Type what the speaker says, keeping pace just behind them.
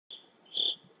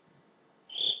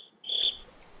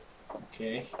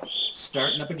Okay,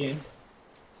 starting up again.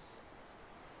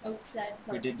 Outside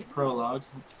We did the prologue.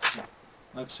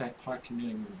 Outside park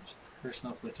canoeing rooms.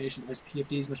 Personal flotation device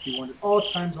PFDs must be worn at all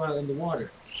times while in the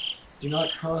water. Do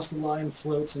not cross the line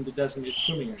floats into designated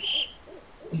swimming areas.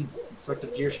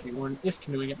 Reflective gear should be worn if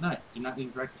canoeing at night. Do not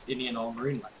interact with any and all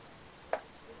marine life.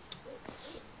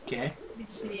 Okay. Did you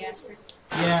see the asterisks?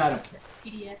 Yeah, I don't care.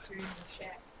 PDFs are in the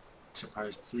shack. Except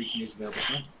there's 3 canoes available.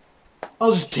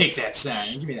 I'll just take that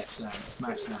sign. Give me that sign. It's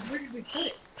my sign. Where did we put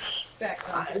it? Back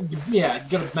on. Yeah,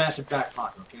 got a massive back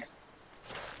pocket, okay?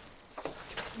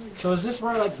 So is this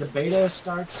where, like, the beta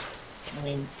starts? I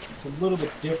mean, it's a little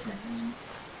bit different. I mean,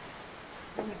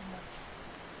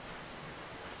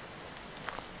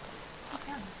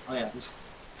 oh yeah, this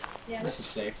is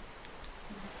safe.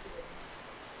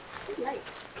 Good light.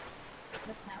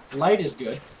 Light is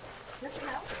good. Is that the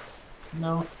house?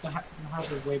 No, the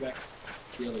house is way back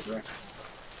the other direction.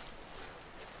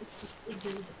 It's just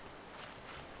ignorant.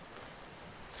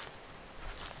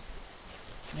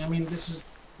 Yeah, I mean, this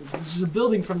is a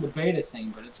building from the beta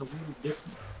thing, but it's a little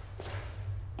different.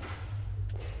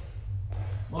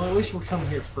 Well, at least we'll come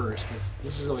here first, because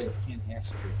this is always a pain in the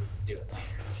ass if we do it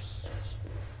later.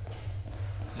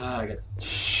 Ah, I got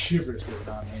shivers going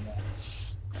on right now.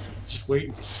 So I'm just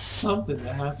waiting for something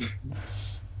to happen.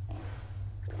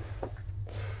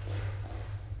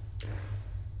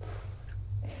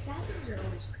 Bathrooms are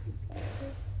always creepy.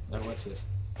 Oh, what's this?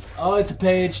 Oh, it's a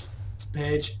page. It's a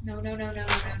page. No.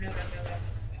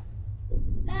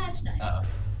 That's nice. Uh-oh.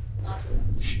 Lots of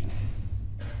those.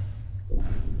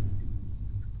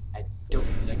 I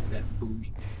don't like that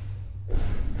booming.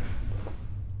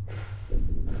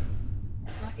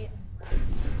 It's not getting.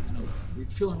 I know. It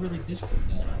feels really distant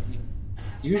now. I mean,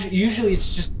 usually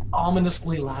it's just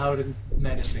ominously loud and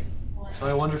menacing. So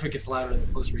I wonder if it gets louder the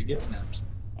closer he gets now or something.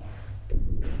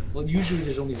 Well, usually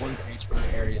there's only 1 page per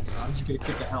area, so I'm just gonna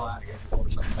get the hell out of here before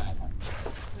something bad happens.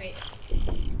 Wait.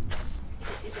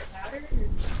 Is it louder or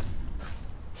is it just...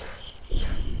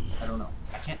 I don't know.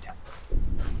 I can't tell.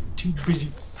 Too busy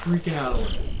freaking out over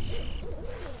it.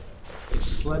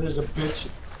 This Slender's a bitch,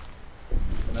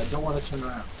 and I don't want to turn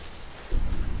around.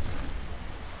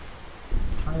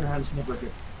 Turning around is never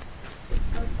good.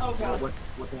 Oh god.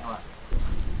 What the hell?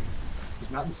 He's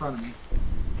not in front of me.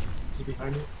 Is he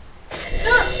behind me?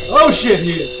 Oh shit,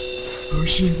 he is! Oh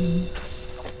shit, he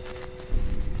is.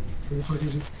 Where the fuck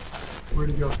is he?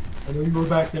 Where'd he go? I know you were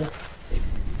back there.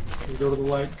 Go to the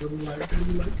light, go to the light, go to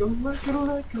the light, go to the light, go to the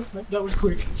light, go to the light. That was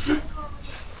quick. Is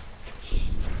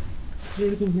there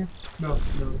anything here? No,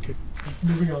 okay.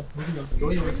 Moving on.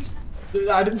 Going on.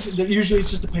 I didn't see, usually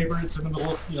it's just a paper, it's in the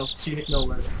middle of, scenic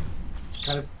nowhere. It's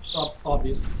kind of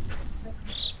obvious.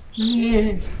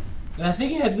 Yeah. And I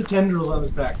think he had the tendrils on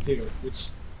his back too, which...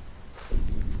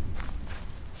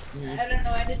 I don't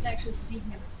know, I didn't actually see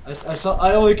him.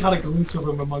 I only caught a glimpse of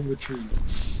him among the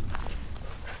trees.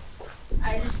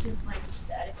 I just didn't like the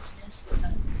staticness.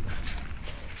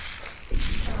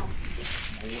 Oh.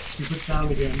 Stupid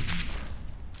sound again.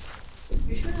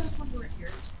 You sure those ones weren't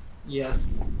yours? Yeah.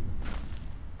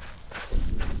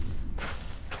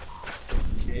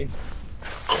 Okay.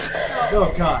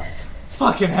 Oh god.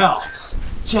 Fucking hell.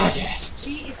 Jackass.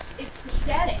 See, it's the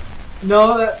static.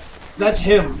 No, that's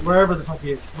him, wherever the fuck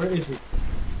he is. Where is he?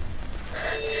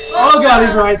 Oh god,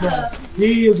 he's right there.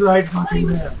 He is right fucking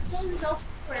there.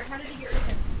 How did he get rid of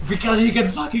him? Because he can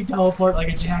fucking teleport like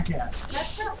a jackass.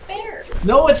 That's not fair.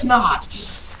 No, it's not.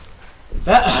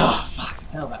 That fucking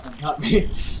hell, that one got me.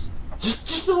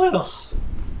 Just a little.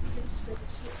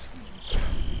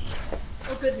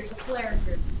 Oh good, there's a flare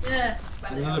here. Yeah.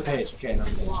 Another page. Okay,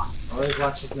 another page. Always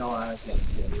watch his no eyes.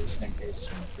 Yeah, the same page as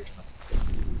from the first one.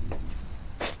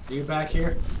 Are you back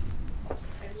here?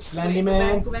 Slendy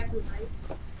man? Go back to the right.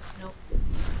 Nope.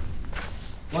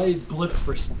 Why you blip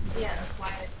for something? Yeah, that's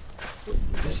why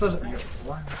This wasn't here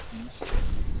before.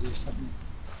 Is there something?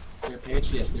 Is there a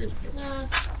page? Yes, there's a page.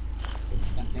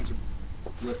 And things are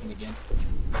blipping again.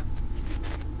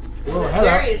 Whoa, hello.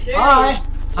 There he is, Hi!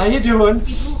 How you doing?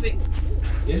 He's moving.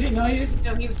 Is he? No, he isn't.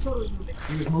 No, he was totally moving.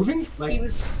 He was moving? Like, he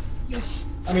was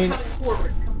I mean, coming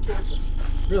forward, coming towards us.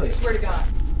 Really? I swear to God.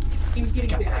 He was getting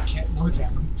bigger. I can't look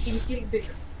at him. He was getting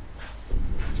bigger.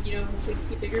 And you know when things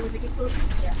get bigger when they get closer?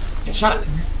 Yeah. Yeah, shut up!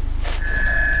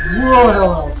 Whoa,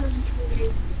 hello!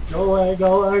 Go away,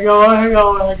 go away, go away, go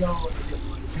away, go away,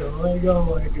 go away, go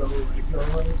away, go away, go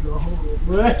away,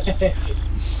 go away.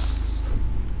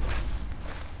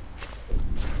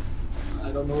 I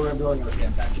don't know where I'm going. Okay,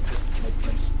 I'm back at this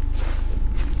place.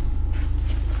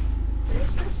 Where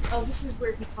is this? Oh, this is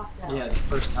where he popped out. Yeah, the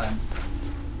first time.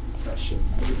 Oh shit,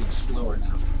 I'm moving slower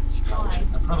now.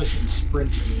 I probably shouldn't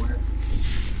sprint anywhere.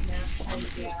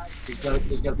 Yeah,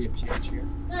 There's gotta be a page here.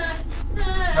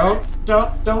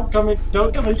 Don't come in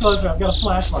closer. I've got a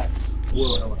flashlight.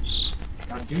 Whoa, hello.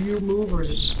 Now, do you move or is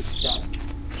it just the static?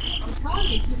 I'm telling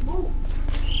you, he moved.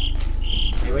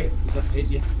 Hey, wait, is that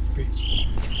page? Yes, it's a page.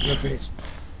 It's a page.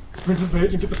 Sprint to the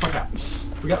page and get the fuck out.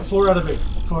 We got 4 out of 8.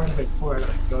 4 out of 8. 4 out of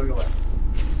 8. Going away.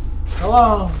 So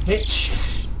long, bitch.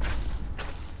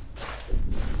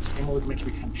 This game always makes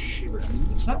me kind of shiver. I mean,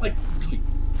 it's not like really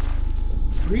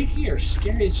freaky or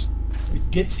scary. It's just, it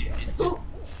gets you. Ooh,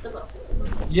 hello.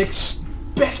 You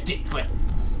expect it, but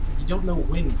you don't know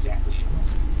when exactly.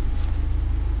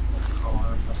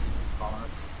 Car.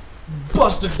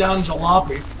 Busted down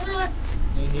jalopy.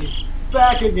 And he's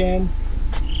back again.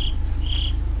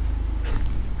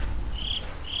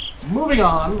 Moving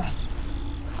on.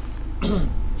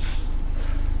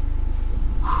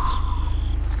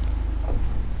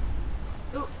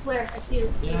 Ooh, Claire, I see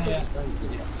you. Yeah.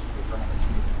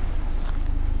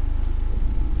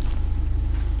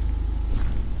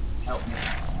 Help me.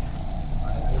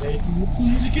 The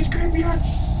music is creepy. I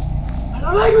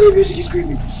don't like when the music is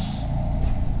creepy.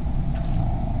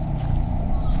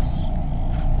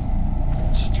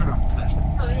 Just turn off the flashlight.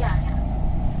 Oh, yeah.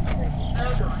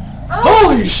 Oh, God.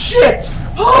 Holy shit!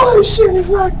 Holy shit! He's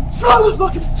right in front of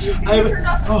us.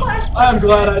 I am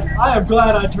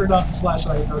glad I turned off the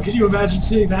flashlight though. Can you imagine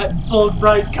seeing that in full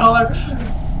bright color?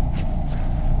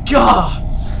 God,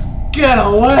 get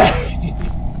away!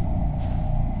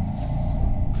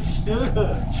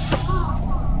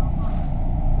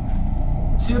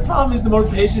 See, the problem is the more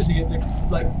pages you get,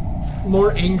 the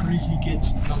more angry he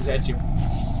gets and comes at you.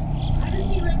 Why doesn't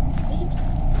he like these pages?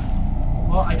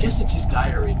 Well, I guess it's his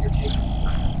diary, and you're taking his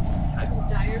diary. His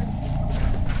diary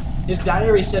says His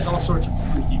diary says all sorts of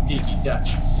freaky deaky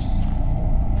Dutch.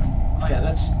 Oh yeah,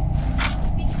 that's...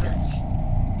 speak Dutch.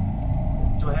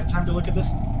 Do I have time to look at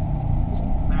this? This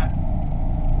map?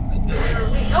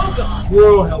 Oh, God.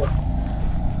 Whoa, hello.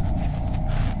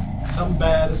 Something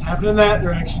bad is happening in that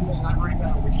direction, and I've already been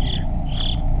over here.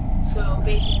 So,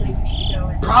 basically, we need to go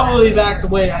in... Probably back the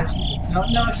way I... No,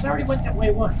 because I already went that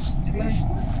way once, didn't I?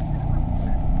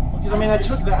 Because, I mean, I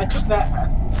took that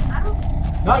path. I don't...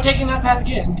 Not taking that path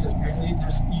again, because apparently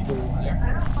there's evil over there.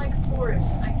 I don't like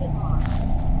forests. I get lost.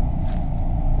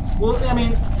 Well, I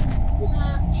mean...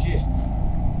 Shit.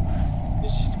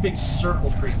 It's just a big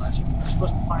circle, pretty much. I mean, you're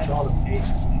supposed to find all the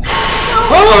pages in there.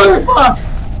 Holy fuck!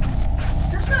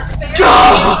 That's not fair!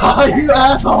 God, you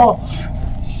asshole!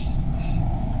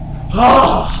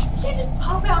 Oh! He can't just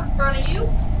pop out in front of you.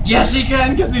 Yes, he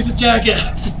can, because he's a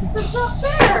jackass. That's not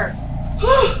fair!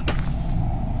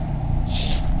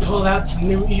 Just pull out some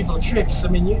new evil tricks. I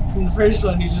mean, in the first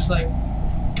one, he just, like,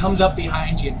 comes up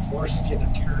behind you and forces you to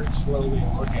turn slowly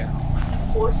and look at him.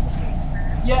 Forces me to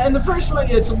turn. Yeah, in the first one,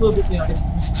 it's a little bit, you know, it's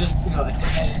just, you know, a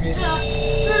test, basically.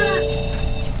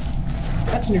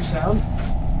 That's a new sound.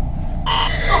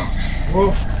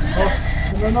 Whoa.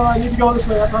 Oh. No, I need to go this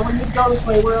way. I probably need to go this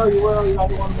way. Where are you? I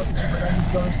don't want to look at you, but I need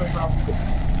to go this way probably.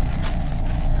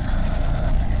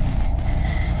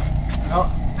 No.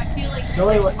 I feel like he's Go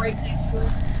like away. right next to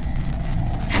us.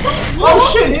 Oh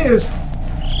shit, he is!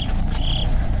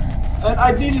 And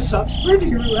I need to stop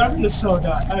sprinting around. I'm gonna so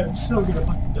die. I am so gonna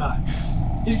fucking die.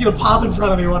 He's gonna pop in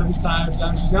front of me one of these times, and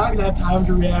I'm just not gonna have time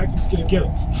to react. He's gonna kill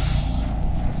us.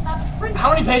 Stop sprinting. How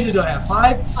many pages do I have?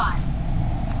 5? 5.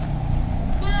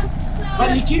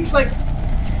 But he keeps, like,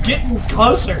 getting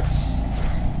closer.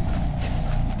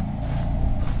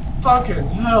 Fucking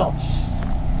hell.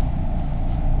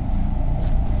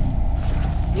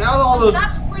 Now all those...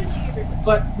 Stop sprinting, everybody.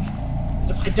 But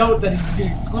if I don't, then he's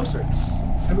getting closer.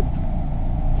 I mean...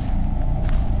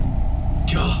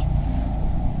 God.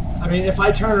 I mean, if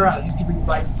I turn around, he's gonna be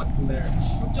right fucking there.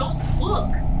 Well, don't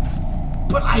look.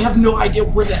 But I have no idea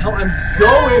where the hell I'm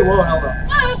going. Whoa, hello.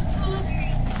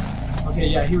 Okay,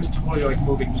 yeah, he was totally, like,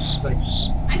 moving, like...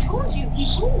 I told you, he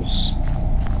moves.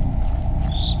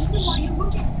 Even while you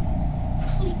look at him. You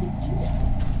said he couldn't do that.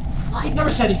 I never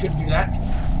said he couldn't do that.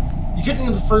 He couldn't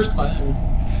in the first one.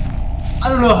 I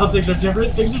don't know how things are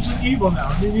different. Things are just evil now.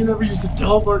 I mean, you never used to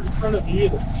teleport in front of me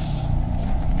either.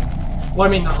 Well, I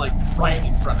mean, not, like, right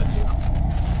in front of you.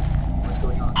 What's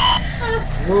going on?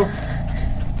 Whoa.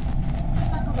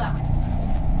 Let's not go that way.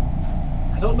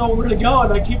 I don't know where to go,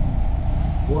 and I keep...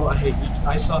 Whoa, I hate you.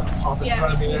 I saw him pop in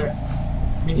front of me there.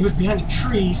 I mean, he was behind a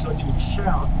tree, so it didn't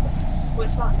count. Well, I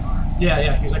saw an arm.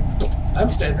 Yeah, he was like, I'm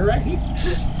standing right here.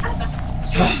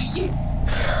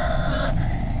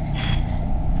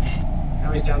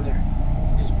 Now he's down there.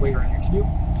 He's way right here. Can you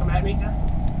come at me now?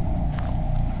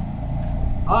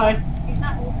 Hi. He's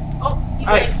not moving. Oh,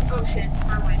 Hey. Oh shit,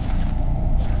 far away.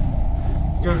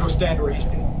 I'm gonna go stand where he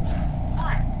stood.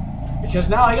 Why? Because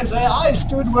now I can say I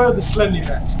stood where the Slender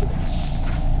man stood.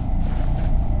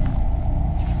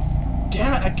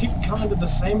 Damn it, I keep coming to the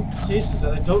same places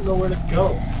and I don't know where to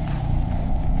go.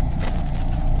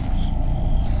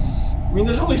 I mean,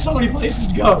 there's only so many places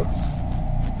to go.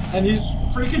 And he's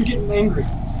freaking getting angry.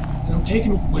 And I'm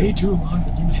taking way too long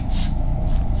to do this.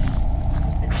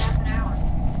 It's been half an hour.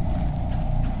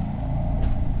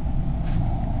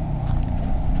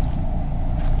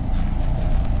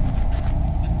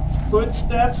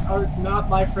 Footsteps are not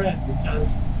my friend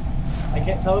because I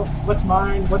can't tell what's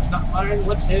mine, what's not mine,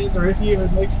 what's his, or if he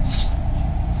even makes this.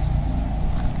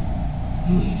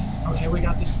 Okay, we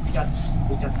got this. We're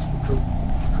cool.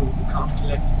 We're calm,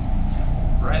 collected.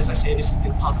 Right as I say this, is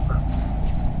gonna pop in front of us.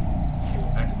 Okay,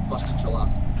 we're back to the busted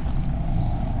jalopy.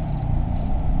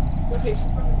 Okay, so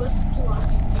from the busted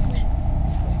jalopy, we went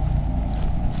which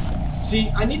way? See,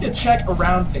 I need to check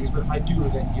around things, but if I do,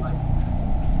 then he like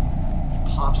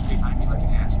pops behind me like an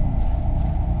asshole.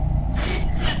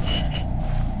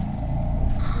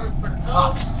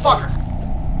 Oh, fucker!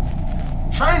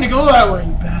 I'm trying to go that way,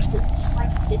 you bastard. Why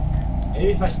did that?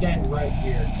 Maybe if I stand right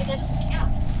here. But that doesn't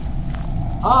count.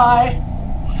 Hi!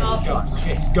 Okay, Oh, he's gone.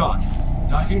 Okay, he's gone.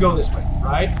 Now I can go this way,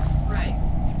 right? Right.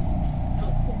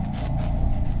 Oh, cool.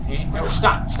 Hey, no,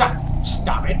 stop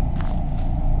it!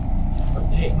 Oh,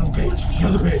 hey, another page,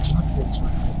 another page. Give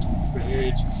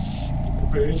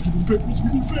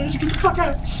me the page, get the fuck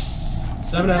out!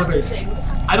 7 out of 8.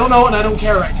 I don't know and I don't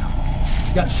care right now.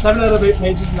 You got 7 out of 8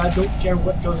 pages and I don't care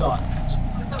what goes on. I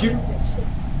thought Give- we were at 6.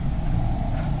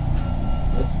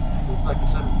 Let's look like the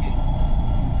 7th page.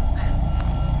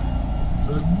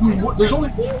 So there's only...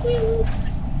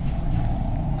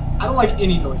 I don't like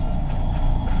any noises.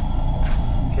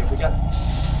 Okay, we got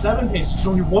 7 pages. There's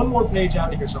only one more page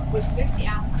out of here, so listen. There's the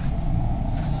outhouse.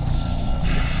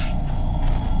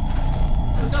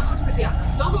 No, don't go towards the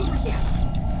outhouse. Don't go towards the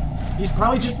outhouse. He's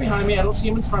probably just behind me. I don't see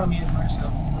him in front of me anymore, so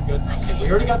we're good. Okay, we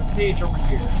already got the page over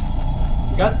here.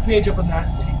 We got the page up on that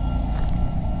thing.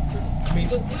 I mean,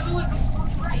 So we will go somewhere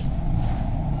right.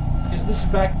 is this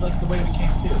back like the way we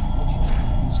came to?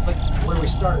 Just like where we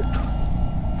started from.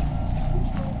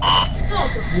 Oh,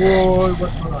 Whoa,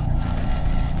 what's going on?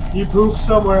 He poofed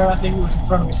somewhere. I think he was in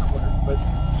front of me somewhere, but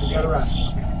we got around.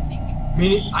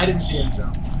 Meaning, I didn't see him, so.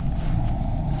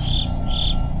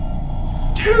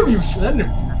 Damn you, Slender!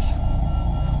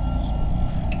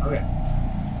 Okay.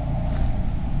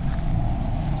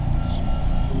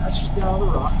 And that's just down the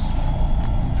rocks.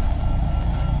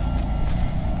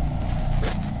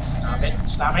 Stop it,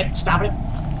 stop it, stop it!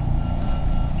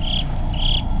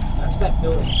 That's that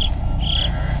building.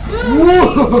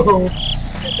 Whoa!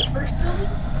 Is it the first building?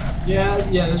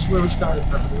 Yeah, this is where we started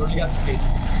from. We already got the page.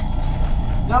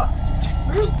 Now,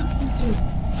 where's the freaking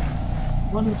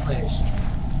one place?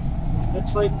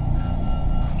 It's like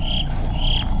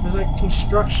there's like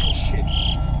construction shit.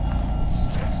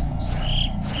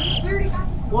 We already got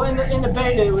the Well, in the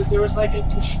beta, there was like a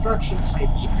construction type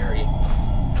area.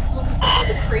 looking for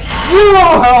the crate.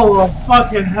 Whoa!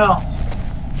 Fucking hell!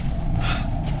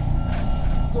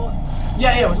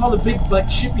 Yeah, with all the big like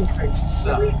shipping crates and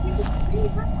stuff. We just really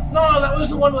got one. No, that was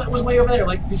the one that was way over there.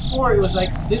 Like before, it was like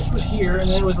this was here, and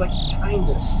then it was like behind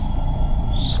us.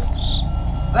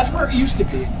 That's where it used to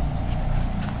be.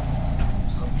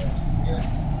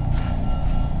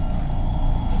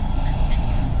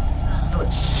 No,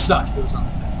 it sucked. It was on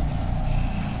the fence.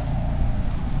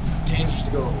 It's dangerous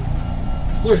to go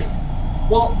over. Seriously.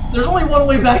 Well, there's only one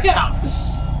way back out.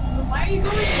 Why are you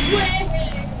going this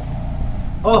way?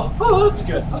 Oh, that's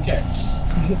good. Okay.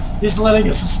 He's letting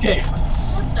us escape.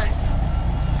 That's nice.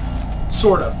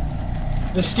 Sort of.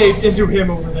 Escape into him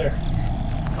over there.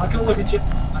 I'm not gonna look at you.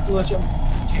 I'm not gonna let you.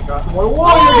 You can't go out the water. Whoa,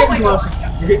 Oh you're my getting closer.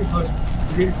 God. You're getting closer.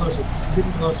 You're getting closer. You're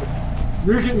getting closer.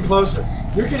 You're getting closer.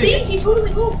 You're getting. See, he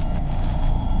totally moved.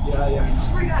 Yeah. I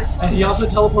swear to God, I saw And he him. also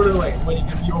teleported away. When you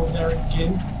gonna be over there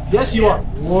again? Yes, you are.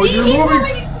 Whoa, See, you're he's moving.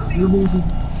 moving, he's moving. You're moving.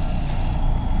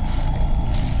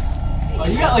 Oh,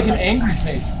 you got like an angry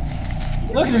face.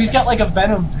 Look at him. He's got like a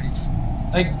venom face.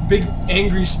 Like big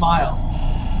angry smile.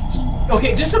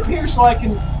 Okay, disappear so I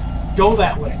can go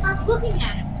that way. Stop looking at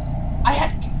him. I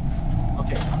had to.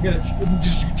 Okay, I'm gonna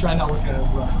just try not looking at it.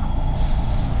 Run.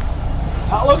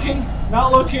 Not looking.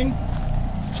 Not looking.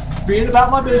 Just being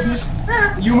about my business.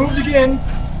 You moved again.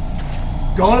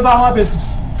 Going about my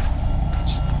business.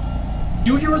 Just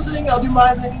do your thing. I'll do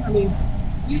my thing. I mean.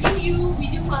 You do you, we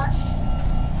do us.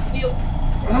 We'll...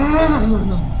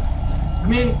 I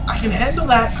mean, I can handle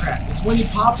that crap. It's when he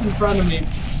pops in front of me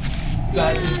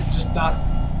that is just not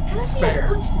How does he Fair.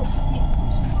 have footsteps?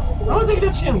 I don't think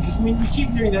that's him, because I mean, we keep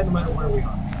hearing that no matter where we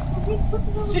are. What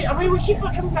the hell? See, I mean, we keep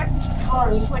coming back to this car,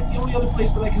 and it's like the only other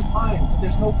place that I can find, but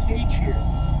there's no page here.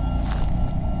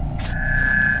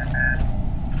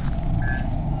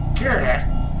 Good.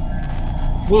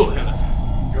 Whoa,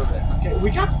 go there. Okay, we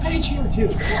got the page here, too.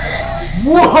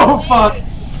 Whoa, fuck!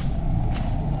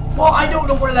 Well, I don't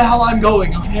know where the hell I'm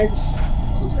going, okay?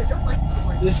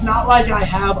 It's not like I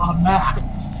have a map.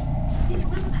 There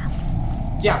was a map.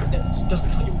 Yeah, but that doesn't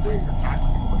tell you where you're at.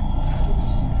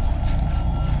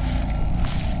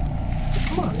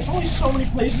 Come on, there's only so many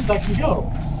places I can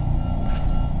go.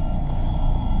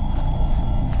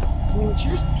 I mean,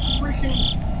 here's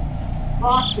freaking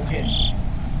rocks again.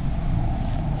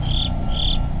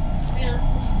 Yeah, let's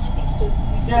go sleeping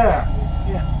stupid. Yeah,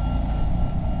 yeah.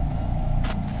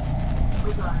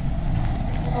 Oh god.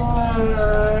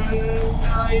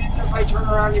 If I turn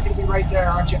around, you're gonna be right there,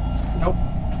 aren't you? Nope.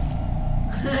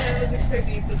 I was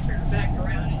expecting you to turn back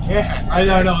around. And Yeah, I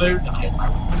know. I wouldn't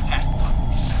pass this on.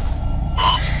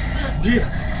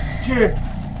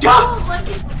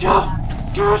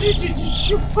 God, you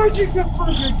fucking good for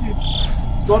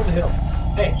Let's go up the hill.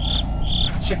 Hey,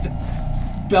 check the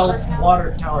bell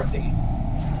water tower thingy.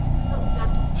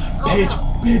 Page.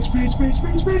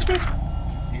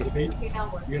 You got a page? Okay, now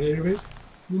what? You got a page?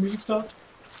 The music stopped?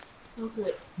 Oh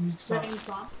good. The music Is that stopped. means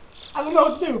bomb? I don't know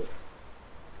what to do.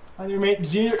 I need to make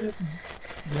zero.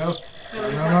 No. No, No.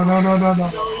 he's not bomb. No,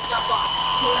 he's not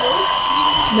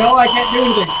bomb. No, I can't do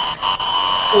anything.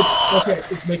 It's okay.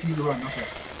 It's making me run. Okay.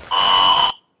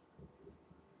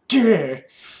 Grr.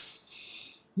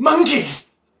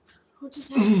 Monkeys. What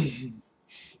just happened?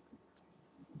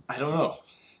 I don't know.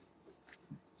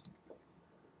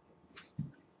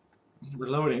 We're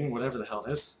loading, whatever the hell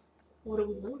it is. What are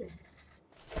we loading?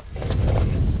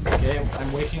 Okay,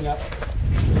 I'm waking up.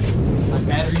 My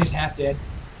battery is half dead.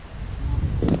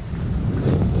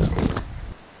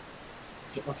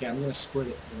 Okay, I'm gonna split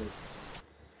it.